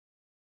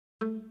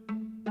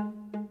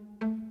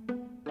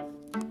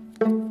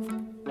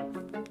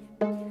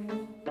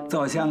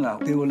照相啊，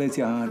对我来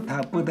讲，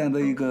它不单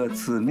是一个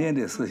纸面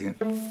的事情，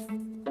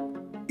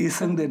一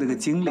生的这个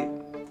经历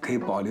可以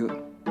保留。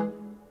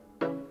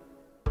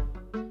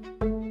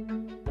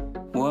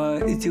我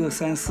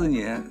1934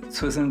年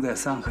出生在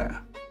上海，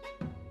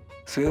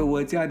所以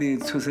我家的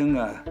出身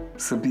啊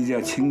是比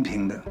较清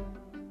贫的。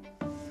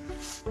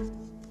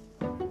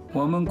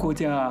我们国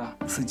家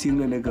是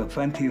经历了一个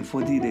翻天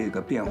覆地的一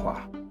个变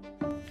化。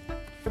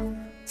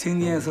今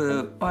年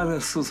是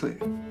84岁。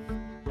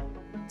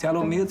假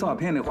如没有照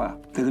片的话，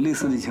这个历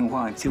史的情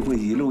况就会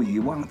一路遗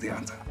忘这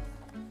样子。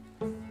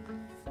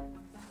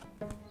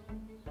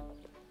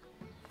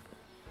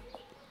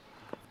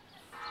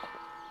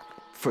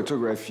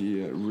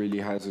Photography really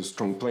has a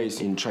strong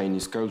place in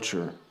Chinese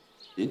culture.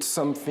 It's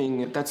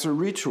something that's a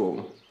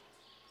ritual.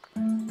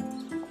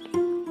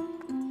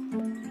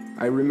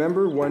 I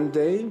remember one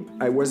day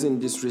I was in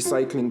this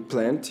recycling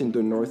plant in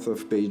the north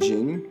of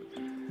Beijing,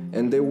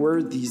 and there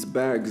were these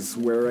bags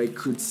where I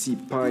could see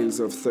piles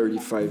of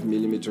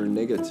 35mm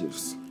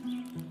negatives.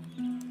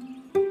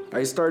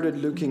 I started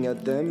looking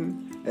at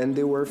them, and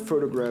they were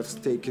photographs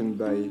taken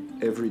by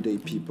everyday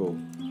people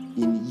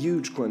in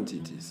huge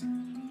quantities.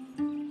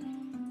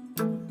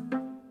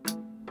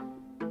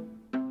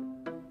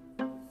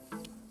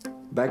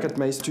 Back at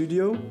my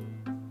studio,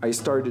 I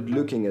started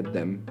looking at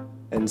them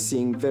and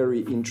seeing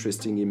very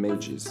interesting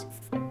images.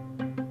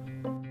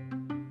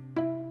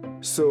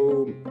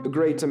 So, a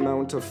great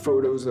amount of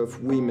photos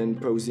of women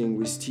posing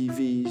with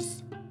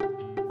TVs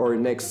or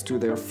next to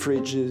their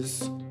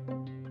fridges.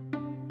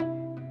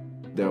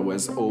 There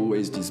was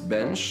always this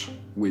bench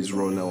with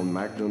Ronald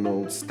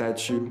McDonald's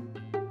statue.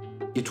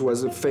 It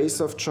was a face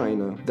of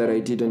China that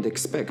I didn't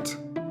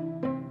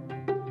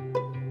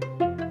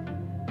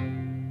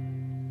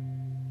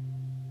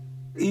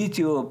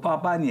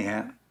expect.1988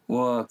年，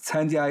我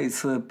参加一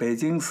次北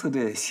京市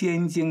的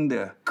先进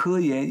的科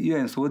研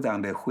院所长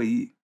的会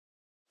议。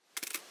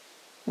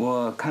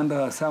我看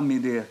到上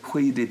面的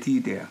会议的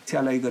地点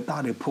下了一个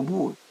大的瀑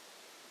布，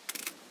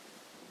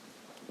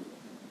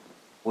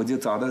我就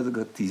找到这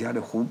个底下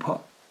的湖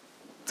泊。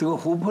这个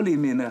湖泊里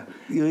面呢，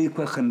有一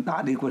块很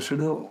大的一块石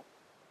头，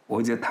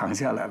我就躺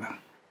下来了。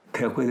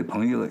开会的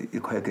朋友一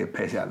块给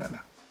拍下来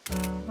了。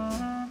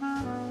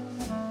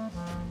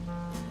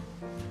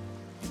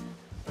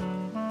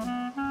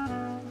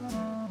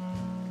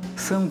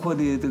生活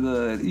的这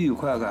个愉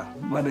快啊，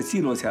把它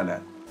记录下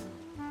来。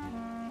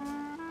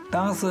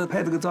当时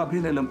拍这个照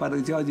片的人把这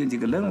个交警就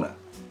给扔了。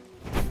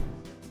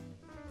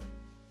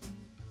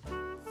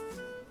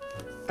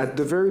At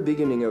the very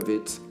beginning of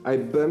it, I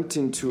bumped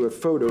into a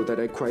photo that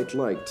I quite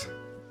liked.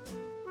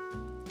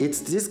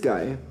 It's this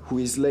guy who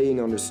is laying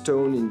on a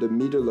stone in the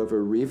middle of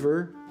a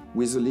river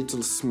with a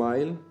little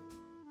smile,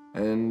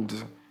 and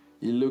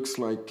he looks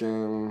like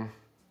a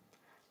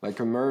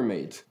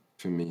mermaid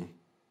to me.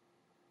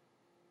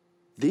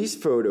 This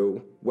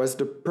photo was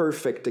the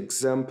perfect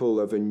example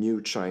of a new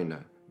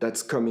China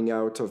that's coming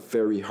out of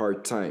very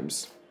hard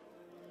times.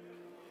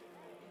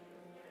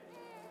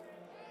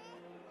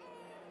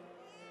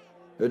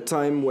 A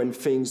time when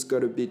things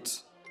got a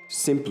bit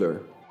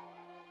simpler,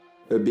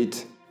 a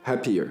bit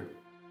happier.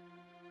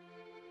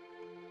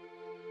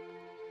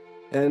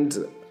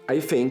 And I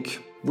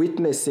think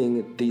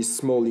witnessing these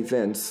small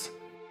events,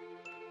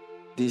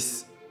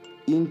 these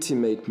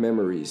intimate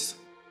memories,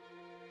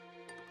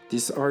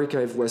 this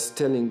archive was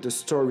telling the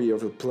story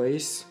of a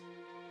place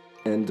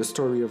and the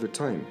story of a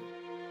time.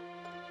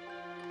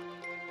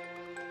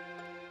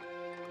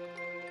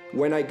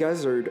 When I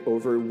gathered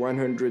over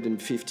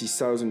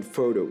 150,000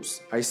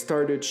 photos, I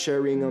started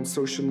sharing on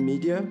social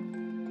media,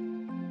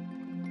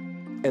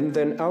 and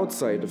then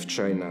outside of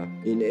China,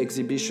 in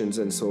exhibitions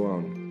and so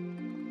on.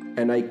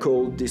 And I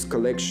called this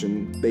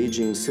collection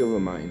Beijing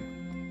Silvermine.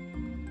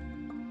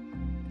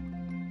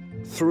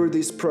 Through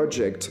this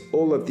project,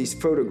 all of these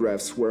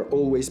photographs were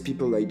always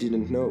people I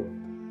didn't know.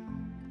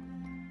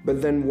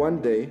 But then one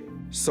day,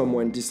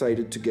 someone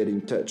decided to get in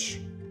touch.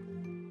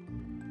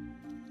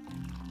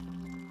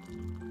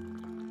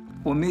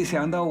 我没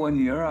想到我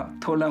女儿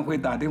突然会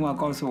打电话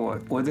告诉我，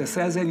我在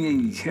30年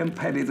以前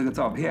拍的这个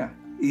照片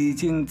已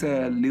经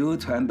在流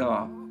传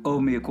到欧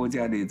美国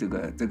家的这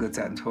个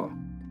展出。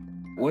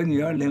我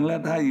女儿领了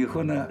她以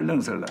后呢，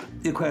认识了，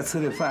一块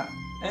吃的饭。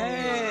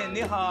哎，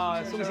你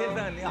好，苏先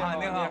生，你好，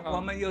你好，我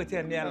们又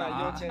见面了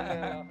啊！又见面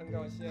了，很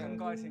高兴，很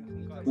高兴，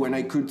很高兴。When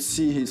I could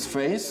see his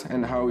face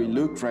and how he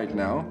looked right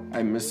now,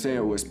 I must say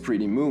I was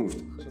pretty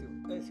moved.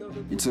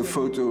 It's a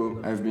photo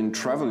I've been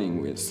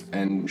traveling with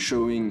and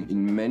showing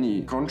in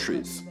many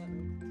countries.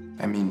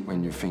 I mean,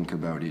 when you think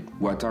about it,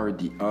 what are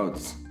the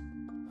odds?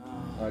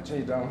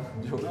 这张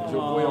就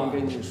不用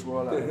跟你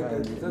说了，你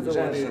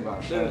认识吧？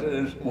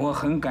认识。我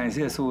很感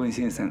谢苏文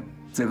先生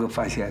这个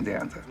发现这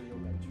样子。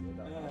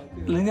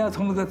人家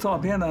从这个照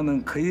片当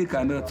中可以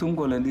感到中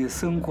国人的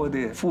生活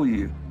的富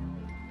裕。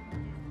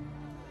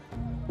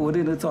我的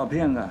那个照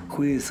片啊，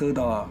会受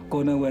到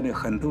国内外的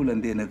很多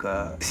人的那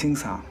个欣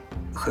赏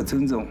和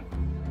尊重。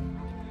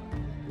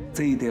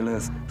这一点呢，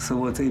是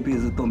我这一辈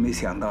子都没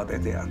想到的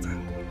这样子。